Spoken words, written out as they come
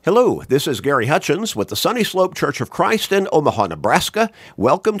Hello, this is Gary Hutchins with the Sunny Slope Church of Christ in Omaha, Nebraska.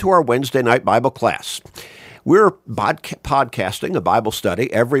 Welcome to our Wednesday night Bible class. We're podcasting a Bible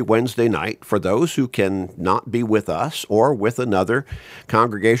study every Wednesday night for those who can not be with us or with another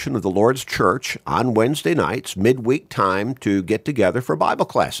congregation of the Lord's Church on Wednesday nights, midweek time to get together for Bible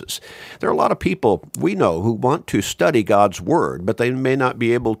classes. There are a lot of people we know who want to study God's Word, but they may not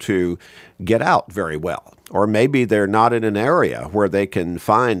be able to get out very well. Or maybe they're not in an area where they can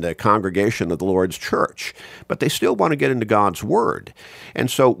find a congregation of the Lord's church, but they still want to get into God's Word.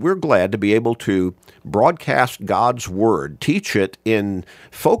 And so we're glad to be able to broadcast God's Word, teach it in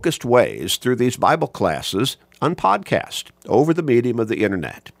focused ways through these Bible classes on podcast over the medium of the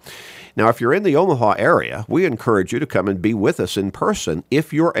Internet. Now, if you're in the Omaha area, we encourage you to come and be with us in person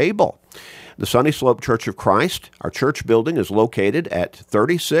if you're able. The Sunny Slope Church of Christ, our church building, is located at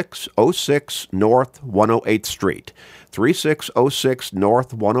 3606 North 108th Street, 3606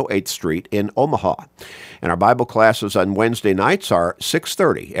 North 108th Street in Omaha. And our Bible classes on Wednesday nights are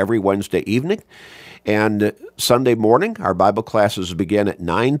 6:30 every Wednesday evening. And Sunday morning, our Bible classes begin at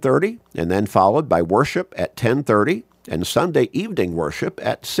 9:30 and then followed by worship at 10:30 and Sunday evening worship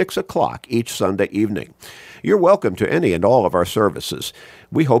at 6 o'clock each Sunday evening. You're welcome to any and all of our services.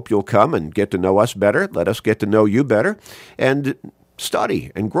 We hope you'll come and get to know us better, let us get to know you better, and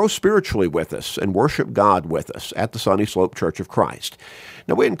study and grow spiritually with us and worship God with us at the Sunny Slope Church of Christ.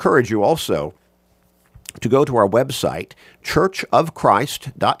 Now, we encourage you also to go to our website,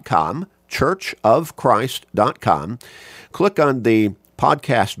 churchofchrist.com, churchofchrist.com, click on the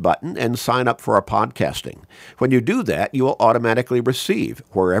podcast button and sign up for our podcasting. When you do that, you will automatically receive,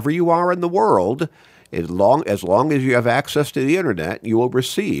 wherever you are in the world, as long as you have access to the Internet, you will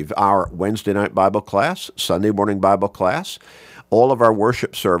receive our Wednesday night Bible class, Sunday morning Bible class, all of our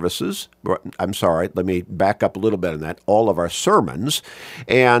worship services. I'm sorry, let me back up a little bit on that. All of our sermons.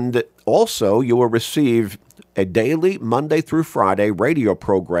 And also, you will receive a daily Monday through Friday radio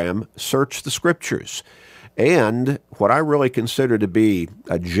program, Search the Scriptures. And what I really consider to be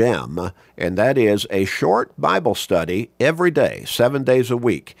a gem, and that is a short Bible study every day, 7 days a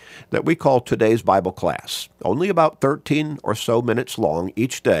week, that we call Today's Bible Class. Only about 13 or so minutes long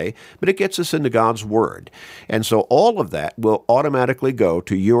each day, but it gets us into God's Word. And so all of that will automatically go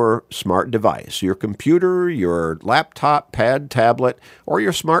to your smart device, your computer, your laptop, pad, tablet, or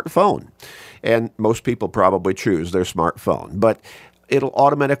your smartphone. And most people probably choose their smartphone, but it'll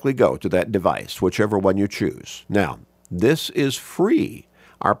automatically go to that device, whichever one you choose. Now, this is free.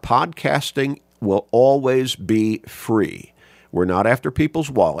 Our podcasting will always be free. We're not after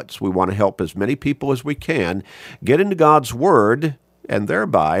people's wallets. We want to help as many people as we can get into God's Word and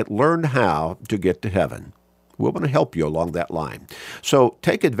thereby learn how to get to heaven. We want to help you along that line. So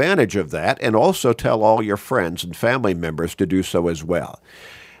take advantage of that and also tell all your friends and family members to do so as well.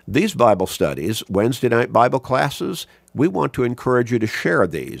 These Bible studies, Wednesday night Bible classes, we want to encourage you to share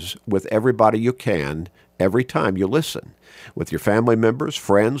these with everybody you can every time you listen, with your family members,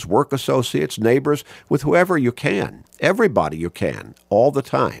 friends, work associates, neighbors, with whoever you can, everybody you can, all the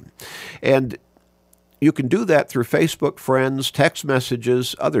time. And you can do that through Facebook friends, text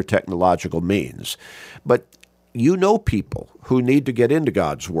messages, other technological means. But you know people who need to get into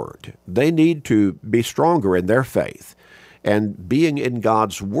God's Word. They need to be stronger in their faith. And being in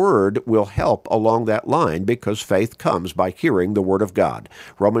God's Word will help along that line because faith comes by hearing the Word of God.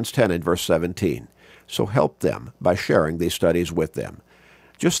 Romans 10 and verse 17. So help them by sharing these studies with them.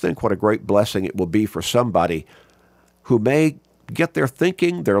 Just think what a great blessing it will be for somebody who may get their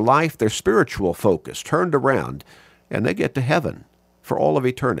thinking, their life, their spiritual focus turned around, and they get to heaven for all of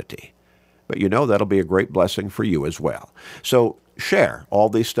eternity. But you know that'll be a great blessing for you as well. So share all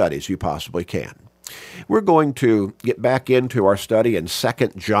these studies you possibly can. We're going to get back into our study in 1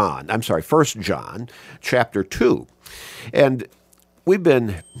 John chapter 2. And we've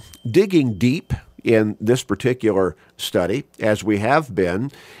been digging deep in this particular study, as we have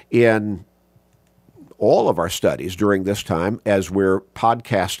been in all of our studies during this time as we're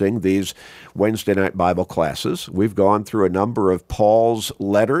podcasting these Wednesday night Bible classes. We've gone through a number of Paul's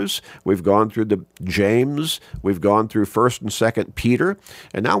letters. We've gone through the James. We've gone through 1st and 2nd Peter.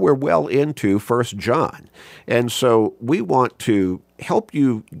 And now we're well into 1 John. And so we want to help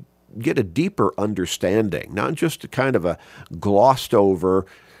you get a deeper understanding, not just a kind of a glossed over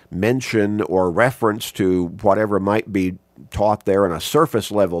mention or reference to whatever might be taught there on a surface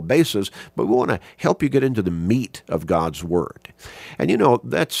level basis, but we want to help you get into the meat of God's Word. And you know,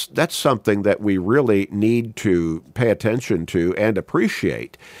 that's something that we really need to pay attention to and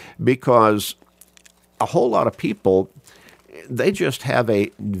appreciate, because a whole lot of people, they just have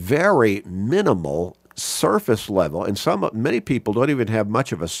a very minimal surface level, and many people don't even have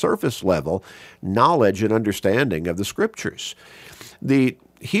much of a surface level knowledge and understanding of the Scriptures. The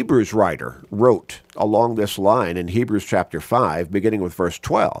Hebrews writer wrote along this line in Hebrews chapter 5, beginning with verse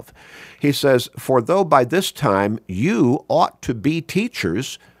 12. He says, "For though by this time you ought to be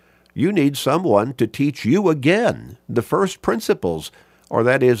teachers, you need someone to teach you again the first principles, or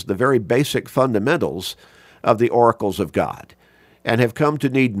that is, the very basic fundamentals of the oracles of God, and have come to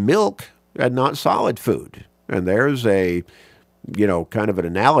need milk and not solid food." And there's a kind of an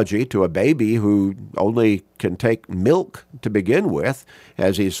analogy to a baby who only can take milk to begin with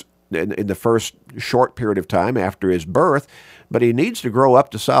as he's in the first short period of time after his birth, but he needs to grow up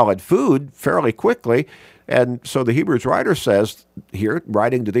to solid food fairly quickly. And so the Hebrews writer says here,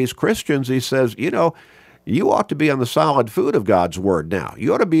 writing to these Christians, he says, you ought to be on the solid food of God's Word now.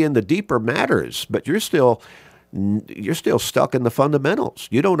 You ought to be in the deeper matters, but you're still stuck in the fundamentals.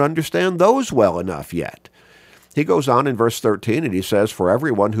 You don't understand those well enough yet. He goes on in verse 13 and he says, "For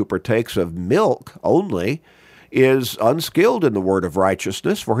everyone who partakes of milk only is unskilled in the word of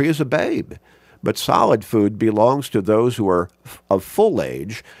righteousness, for he is a babe. But solid food belongs to those who are of full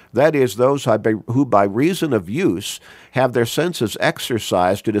age, that is, those who by reason of use have their senses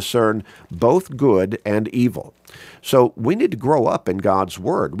exercised to discern both good and evil." So we need to grow up in God's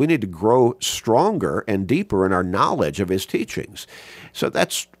Word. We need to grow stronger and deeper in our knowledge of His teachings. So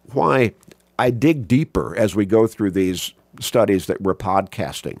that's why I dig deeper as we go through these studies that we're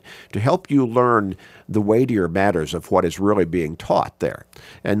podcasting, to help you learn the weightier matters of what is really being taught there,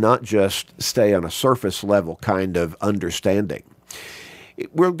 and not just stay on a surface level kind of understanding.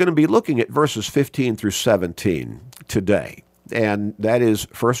 We're going to be looking at verses 15 through 17 today, and that is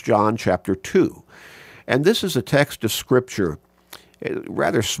 1 John chapter 2. And this is a text of Scripture, a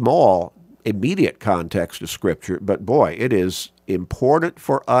rather small, immediate context of Scripture, but boy, it is important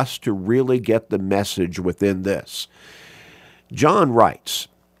for us to really get the message within this. John writes,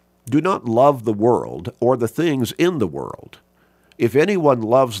 "Do not love the world or the things in the world. If anyone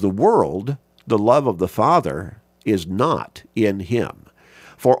loves the world, the love of the Father is not in him.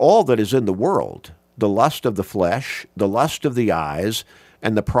 For all that is in the world, the lust of the flesh, the lust of the eyes,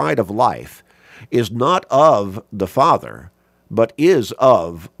 and the pride of life, is not of the Father, but is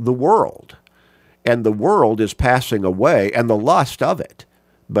of the world. And the world is passing away, and the lust of it.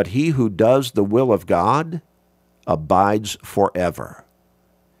 But he who does the will of God abides forever."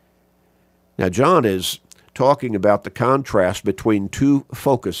 Now, John is talking about the contrast between two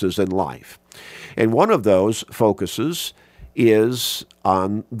focuses in life. And one of those focuses is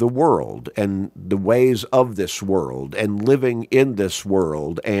on the world and the ways of this world and living in this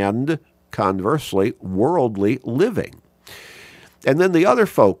world and, conversely, worldly living. And then the other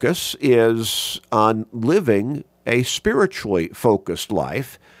focus is on living a spiritually focused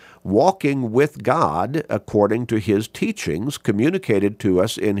life, walking with God according to His teachings communicated to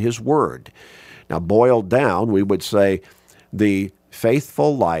us in His Word. Now, boiled down, we would say the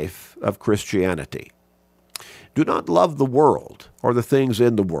faithful life of Christianity. Do not love the world or the things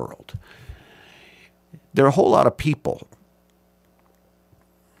in the world. There are a whole lot of people,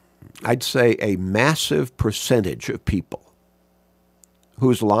 I'd say a massive percentage of people,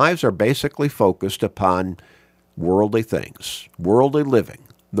 whose lives are basically focused upon worldly things, worldly living,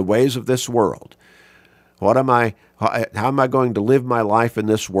 the ways of this world. How am I going to live my life in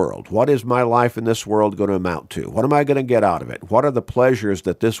this world? What is my life in this world going to amount to? What am I going to get out of it? What are the pleasures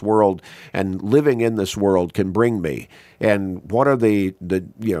that this world and living in this world can bring me? And what are the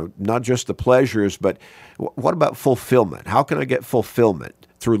not just the pleasures, but what about fulfillment? How can I get fulfillment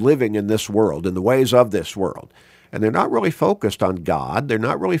through living in this world, in the ways of this world? And they're not really focused on God. They're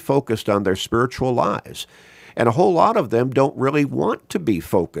not really focused on their spiritual lives. And a whole lot of them don't really want to be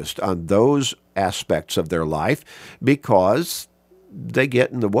focused on those aspects of their life because they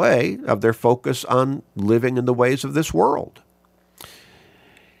get in the way of their focus on living in the ways of this world.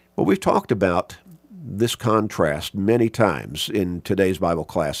 Well, we've talked about this contrast many times in today's Bible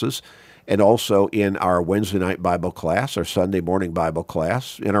classes, and also in our Wednesday night Bible class, our Sunday morning Bible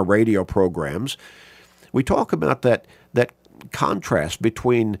class, in our radio programs. We talk about that contrast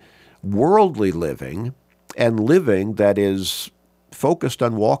between worldly living and living that is focused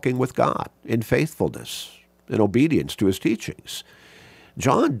on walking with God in faithfulness and obedience to His teachings.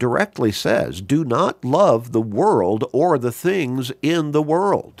 John directly says, do not love the world or the things in the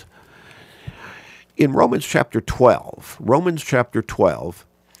world. In Romans chapter 12,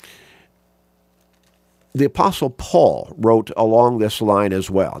 the Apostle Paul wrote along this line as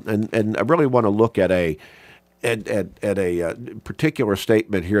well. And I really want to look at a particular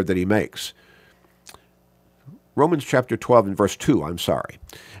statement here that he makes. Romans chapter 12 and verse 2, I'm sorry.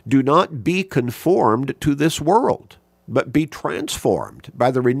 Do not be conformed to this world, but be transformed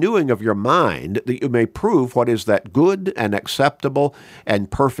by the renewing of your mind, that you may prove what is that good and acceptable and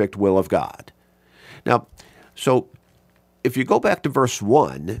perfect will of God. Now, so if you go back to verse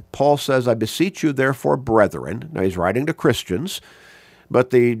 1, Paul says, I beseech you therefore, brethren. Now he's writing to Christians,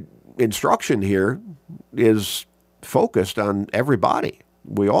 but the instruction here is focused on everybody.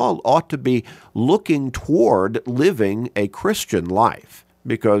 We all ought to be looking toward living a Christian life,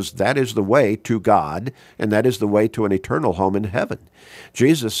 because that is the way to God, and that is the way to an eternal home in heaven.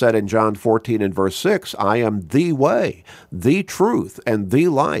 Jesus said in John 14 and verse 6, I am the way, the truth, and the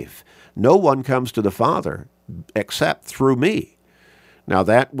life. No one comes to the Father except through me. Now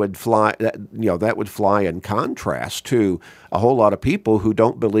that would fly in contrast to a whole lot of people who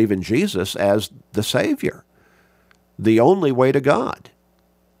don't believe in Jesus as the Savior, the only way to God.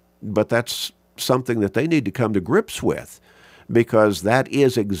 But that's something that they need to come to grips with, because that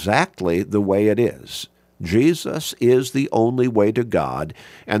is exactly the way it is. Jesus is the only way to God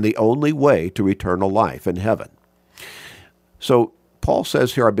and the only way to eternal life in heaven. So Paul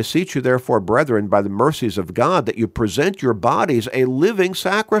says here, I beseech you therefore, brethren, by the mercies of God, that you present your bodies a living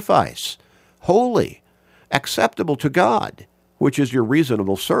sacrifice, holy, acceptable to God, which is your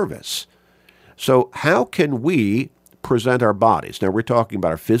reasonable service. So how can we present our bodies? Now we're talking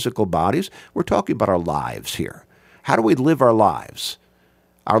about our physical bodies. We're talking about our lives here. How do we live our lives?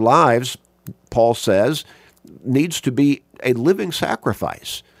 Our lives, Paul says, needs to be a living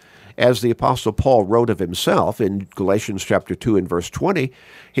sacrifice. As the Apostle Paul wrote of himself in Galatians chapter 2 and verse 20,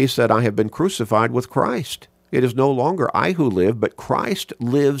 he said, I have been crucified with Christ. It is no longer I who live, but Christ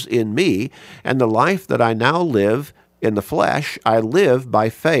lives in me, and the life that I now live in the flesh, I live by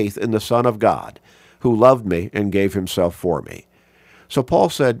faith in the Son of God, who loved me and gave himself for me. So Paul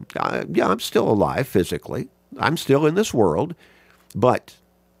said, yeah, I'm still alive physically. I'm still in this world, but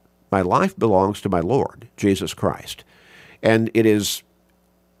my life belongs to my Lord, Jesus Christ. And it is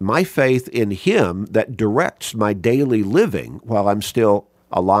my faith in him that directs my daily living while I'm still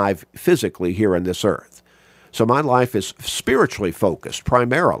alive physically here on this earth. So my life is spiritually focused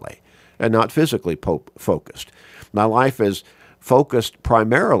primarily and not physically focused. My life is focused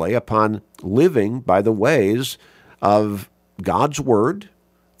primarily upon living by the ways of God's Word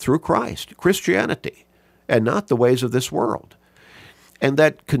through Christ, Christianity, and not the ways of this world. And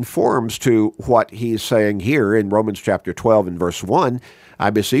that conforms to what he's saying here in Romans chapter 12 and verse 1. I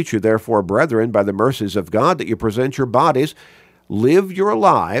beseech you, therefore, brethren, by the mercies of God, that you present your bodies, live your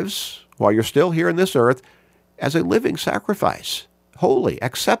lives while you're still here in this earth as a living sacrifice, holy,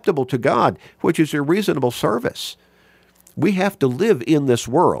 acceptable to God, which is your reasonable service. We have to live in this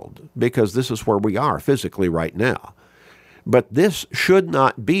world because this is where we are physically right now. But this should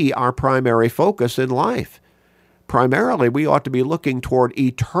not be our primary focus in life. Primarily, we ought to be looking toward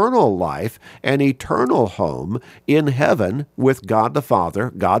eternal life and eternal home in heaven with God the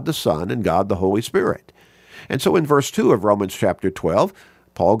Father, God the Son, and God the Holy Spirit. And so in verse 2 of Romans chapter 12,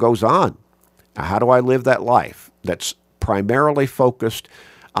 Paul goes on. How do I live that life that's primarily focused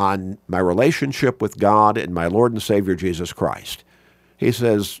on my relationship with God and my Lord and Savior Jesus Christ? He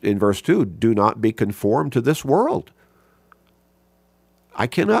says in verse 2, do not be conformed to this world. I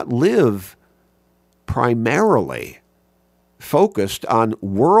cannot live primarily focused on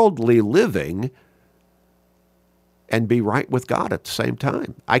worldly living and be right with God at the same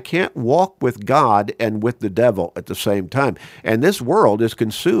time. I can't walk with God and with the devil at the same time. And this world is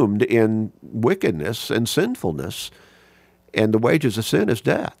consumed in wickedness and sinfulness, and the wages of sin is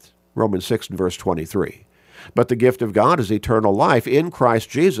death. Romans 6 and verse 23. But the gift of God is eternal life in Christ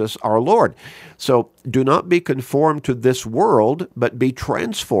Jesus our Lord. So do not be conformed to this world, but be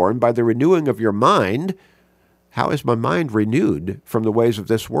transformed by the renewing of your mind. How is my mind renewed from the ways of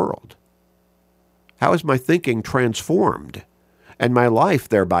this world? How is my thinking transformed and my life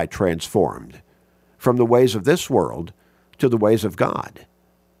thereby transformed from the ways of this world to the ways of God?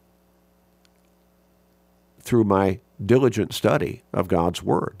 Through my diligent study of God's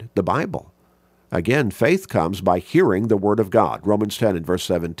Word, the Bible. Again, faith comes by hearing the Word of God, Romans 10 and verse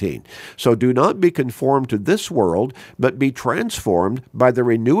 17. So do not be conformed to this world, but be transformed by the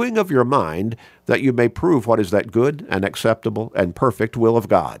renewing of your mind, that you may prove what is that good and acceptable and perfect will of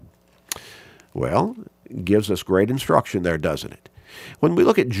God. Well, it gives us great instruction there, doesn't it? When we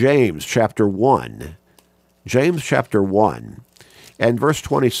look at James chapter 1 and verse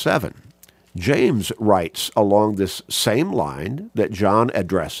 27, James writes along this same line that John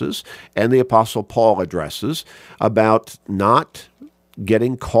addresses and the Apostle Paul addresses about not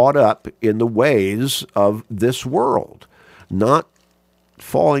getting caught up in the ways of this world, not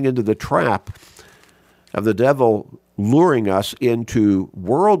falling into the trap of the devil luring us into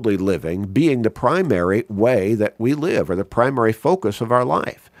worldly living being the primary way that we live, or the primary focus of our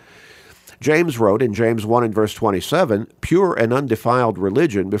life. James wrote in James 1 and verse 27, "Pure and undefiled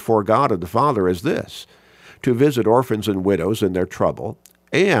religion before God and the Father is this, to visit orphans and widows in their trouble,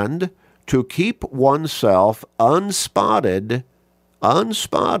 and to keep oneself unspotted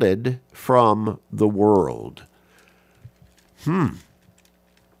from the world." You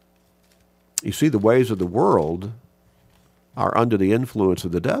see, the ways of the world are under the influence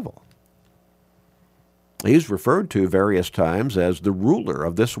of the devil. He's referred to various times as the ruler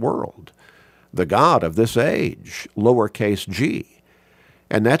of this world, the god of this age, lowercase g.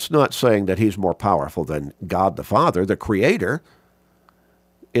 And that's not saying that he's more powerful than God the Father, the Creator.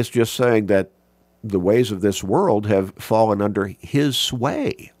 It's just saying that the ways of this world have fallen under his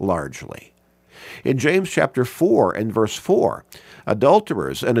sway largely. In James chapter 4 and verse 4,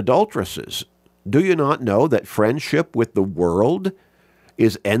 "Adulterers and adulteresses, do you not know that friendship with the world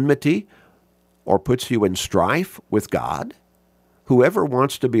is enmity or puts you in strife with God? Whoever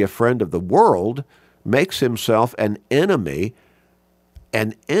wants to be a friend of the world makes himself an enemy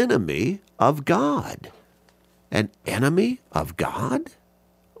of God." An enemy of God?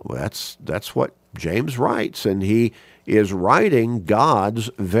 Well, that's what James writes, and he is writing God's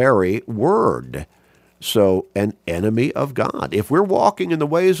very word. So, an enemy of God. If we're walking in the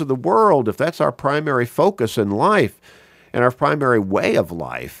ways of the world, if that's our primary focus in life and our primary way of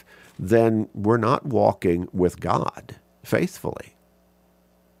life, then we're not walking with God faithfully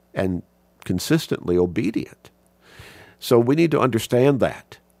and consistently obedient. So we need to understand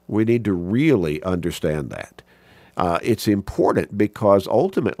that. We need to really understand that. It's important because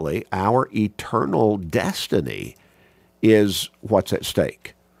ultimately our eternal destiny is what's at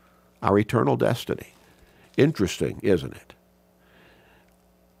stake. Our eternal destiny. Interesting, isn't it?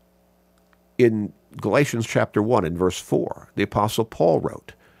 In Galatians chapter 1 and verse 4, the Apostle Paul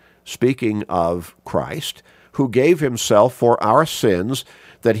wrote, speaking of Christ, "who gave himself for our sins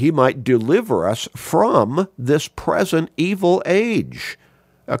that he might deliver us from this present evil age,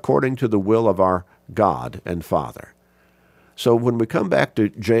 according to the will of our God and Father." So when we come back to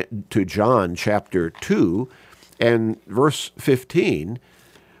John chapter 2 and verse 15,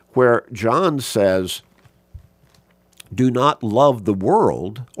 where John says, "Do not love the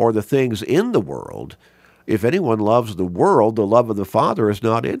world or the things in the world. If anyone loves the world, the love of the Father is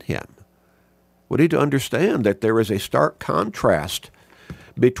not in him." We need to understand that there is a stark contrast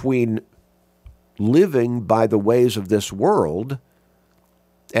between living by the ways of this world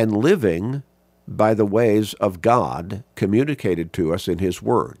and living by the ways of God communicated to us in his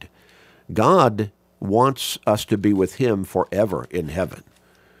word. God wants us to be with him forever in heaven.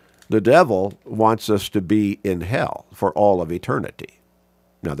 The devil wants us to be in hell for all of eternity.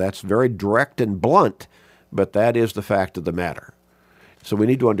 Now, that's very direct and blunt, but that is the fact of the matter. So we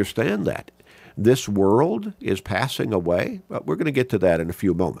need to understand that. This world is passing away. Well, we're going to get to that in a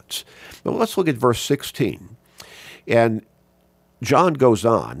few moments. But let's look at verse 16. And John goes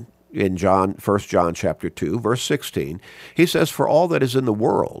on in 1 John chapter 2, verse 16. He says, "For all that is in the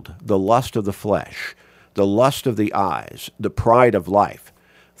world, the lust of the flesh, the lust of the eyes, the pride of life,"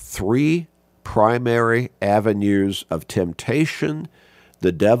 three primary avenues of temptation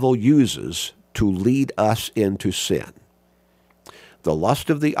the devil uses to lead us into sin. The lust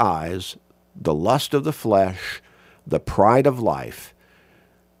of the eyes, the lust of the flesh, the pride of life,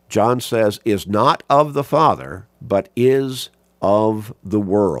 John says, is not of the Father, but is of the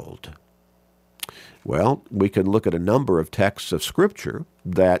world. Well, we can look at a number of texts of Scripture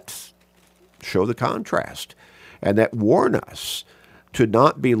that show the contrast and that warn us to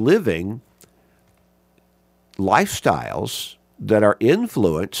not be living lifestyles that are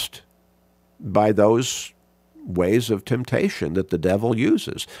influenced by those ways of temptation that the devil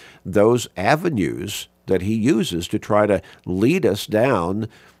uses, those avenues that he uses to try to lead us down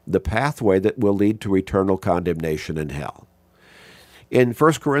the pathway that will lead to eternal condemnation in hell. In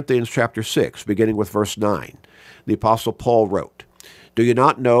 1 Corinthians chapter 6, beginning with verse 9, the Apostle Paul wrote, "Do you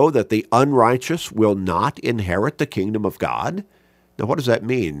not know that the unrighteous will not inherit the kingdom of God?" Now, what does that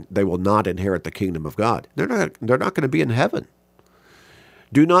mean? They will not inherit the kingdom of God. They're not going to be in heaven.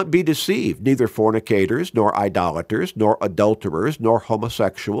 "Do not be deceived, neither fornicators, nor idolaters, nor adulterers, nor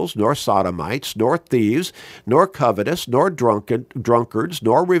homosexuals, nor sodomites, nor thieves, nor covetous, nor drunkards,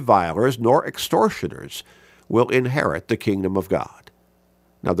 nor revilers, nor extortioners will inherit the kingdom of God."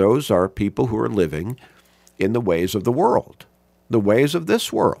 Now, those are people who are living in the ways of the world, the ways of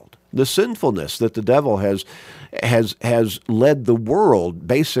this world, the sinfulness that the devil has led the world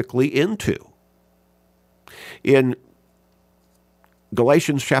basically into. In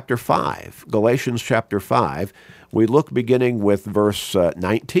Galatians chapter 5. Galatians chapter 5, we look beginning with verse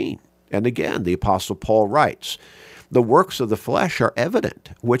 19. And again, the Apostle Paul writes, "The works of the flesh are evident,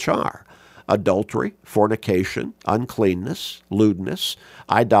 which are adultery, fornication, uncleanness, lewdness,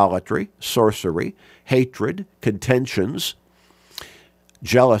 idolatry, sorcery, hatred, contentions,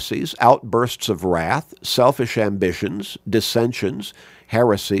 jealousies, outbursts of wrath, selfish ambitions, dissensions,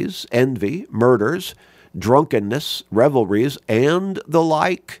 heresies, envy, murders, drunkenness, revelries, and the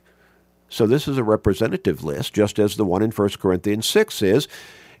like." So this is a representative list, just as the one in 1 Corinthians 6 is.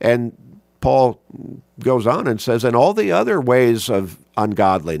 And Paul goes on and says, "And all the other ways of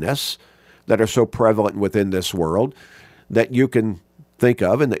ungodliness that are so prevalent within this world that you can think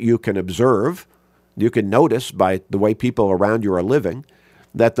of and that you can observe, you can notice by the way people around you are living,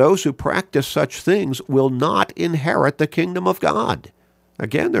 that those who practice such things will not inherit the kingdom of God."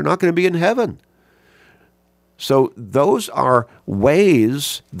 Again, they're not going to be in heaven. So those are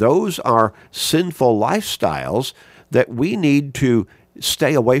ways, those are sinful lifestyles that we need to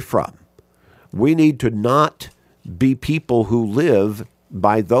stay away from. We need to not be people who live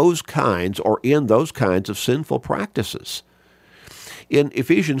by those kinds or in those kinds of sinful practices. In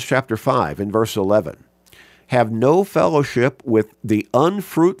Ephesians chapter 5, in verse 11, "Have no fellowship with the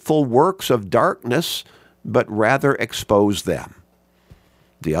unfruitful works of darkness, but rather expose them."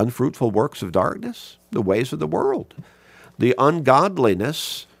 The unfruitful works of darkness, the ways of the world, the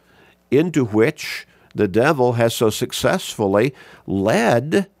ungodliness into which the devil has so successfully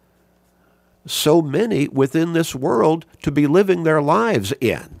led so many within this world to be living their lives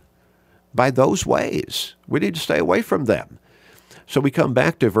in. By those ways, we need to stay away from them. So we come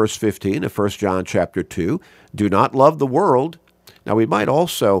back to verse 15 of 1 John chapter 2, "Do not love the world." Now we might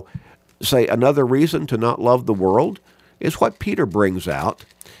also say another reason to not love the world is what Peter brings out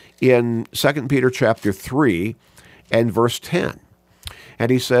in 2 Peter chapter 3 and verse 10. And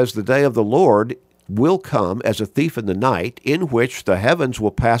he says, "The day of the Lord will come as a thief in the night, in which the heavens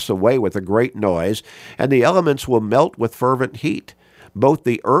will pass away with a great noise, and the elements will melt with fervent heat. Both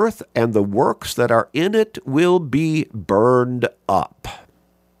the earth and the works that are in it will be burned up.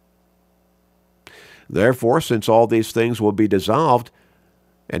 Therefore, since all these things will be dissolved,"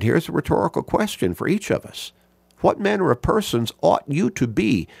 and here's a rhetorical question for each of us, "what manner of persons ought you to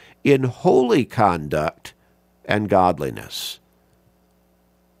be in holy conduct and godliness?"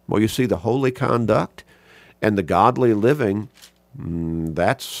 Well, you see, the holy conduct and the godly living,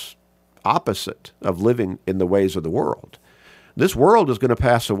 that's opposite of living in the ways of the world. This world is going to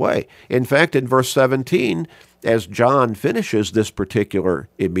pass away. In fact, in verse 17, as John finishes this particular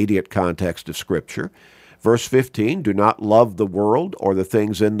immediate context of Scripture, verse 15, "Do not love the world or the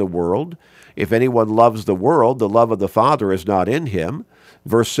things in the world. If anyone loves the world, the love of the Father is not in him."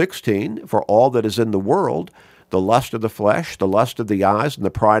 Verse 16, "For all that is in the world, the lust of the flesh, the lust of the eyes, and the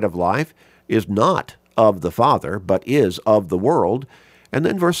pride of life, is not of the Father, but is of the world." And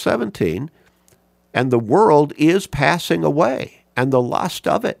then verse 17, "And the world is passing away, and the lust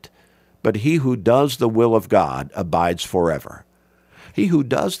of it. But he who does the will of God abides forever." He who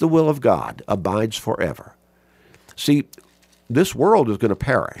does the will of God abides forever. See, this world is going to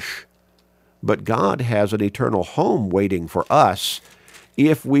perish, but God has an eternal home waiting for us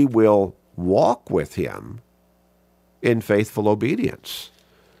if we will walk with him in faithful obedience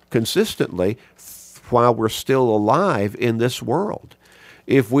consistently while we're still alive in this world.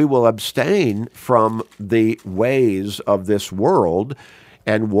 If we will abstain from the ways of this world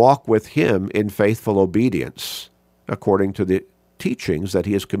and walk with him in faithful obedience according to the teachings that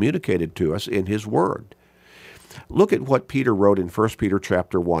he has communicated to us in his word. Look at what Peter wrote in 1 Peter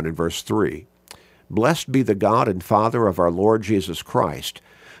chapter 1 and verse 3. "Blessed be the God and Father of our Lord Jesus Christ,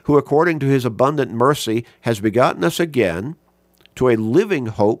 who according to his abundant mercy has begotten us again to a living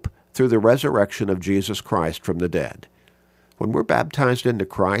hope through the resurrection of Jesus Christ from the dead." When we're baptized into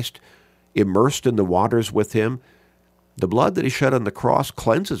Christ, immersed in the waters with him, the blood that he shed on the cross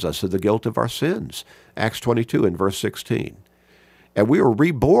cleanses us of the guilt of our sins. Acts 22 and verse 16. And we are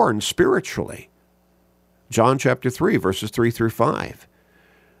reborn spiritually. John chapter 3, verses 3 through 5.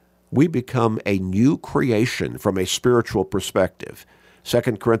 We become a new creation from a spiritual perspective.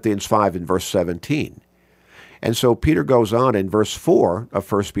 2 Corinthians 5 and verse 17. And so Peter goes on in verse 4 of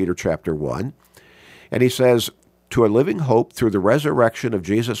 1 Peter chapter 1, and he says, "To a living hope through the resurrection of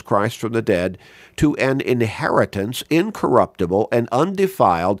Jesus Christ from the dead, to an inheritance incorruptible and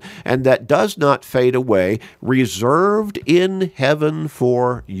undefiled, and that does not fade away, reserved in heaven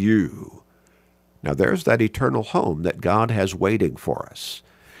for you." Now there's that eternal home that God has waiting for us.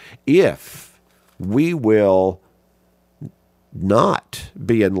 If we will not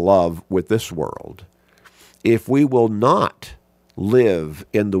be in love with this world, if we will not live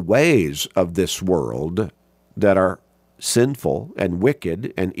in the ways of this world that are sinful and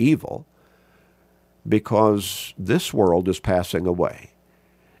wicked and evil, because this world is passing away.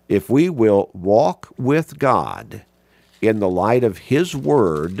 If we will walk with God in the light of His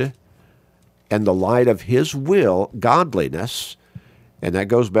Word and the light of His will, godliness, and that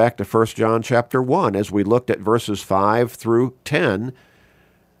goes back to 1 John chapter 1 as we looked at verses 5 through 10,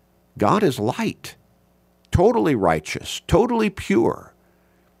 God is light, totally righteous, totally pure,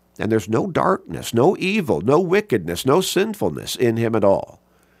 and there's no darkness, no evil, no wickedness, no sinfulness in Him at all.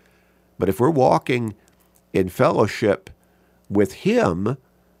 But if we're walking in fellowship with Him,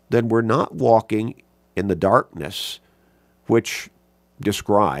 then we're not walking in the darkness, which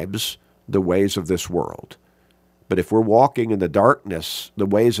describes the ways of this world. But if we're walking in the darkness, the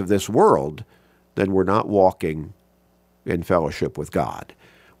ways of this world, then we're not walking in fellowship with God.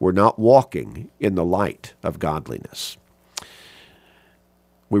 We're not walking in the light of godliness.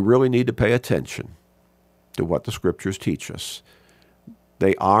 We really need to pay attention to what the Scriptures teach us.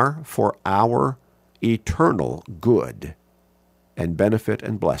 They are for our eternal good and benefit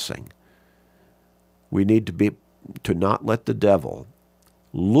and blessing. We need to not let the devil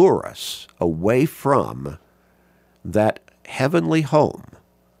lure us away from that heavenly home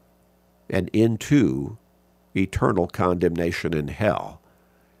and into eternal condemnation in hell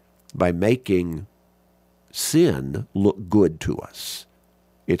by making sin look good to us.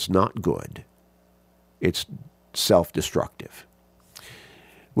 It's not good. It's self-destructive.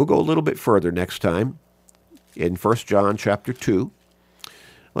 We'll go a little bit further next time in 1 John chapter 2.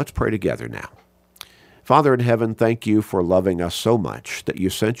 Let's pray together now. Father in heaven, thank you for loving us so much that you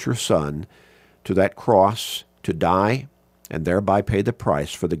sent your Son to that cross to die and thereby pay the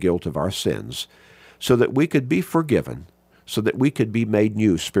price for the guilt of our sins so that we could be forgiven, so that we could be made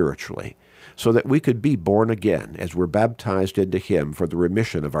new spiritually, so that we could be born again as we're baptized into Him for the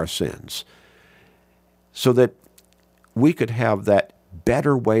remission of our sins, so that we could have that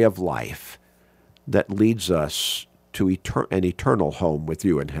better way of life that leads us to an eternal home with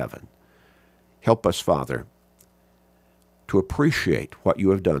you in heaven. Help us, Father, to appreciate what you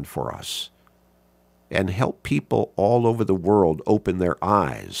have done for us, and help people all over the world open their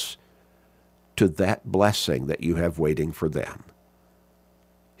eyes to that blessing that you have waiting for them.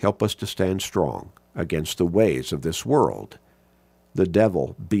 Help us to stand strong against the ways of this world, the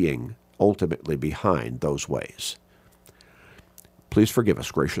devil being ultimately behind those ways. Please forgive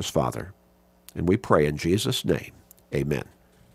us, gracious Father, and we pray in Jesus' name, amen.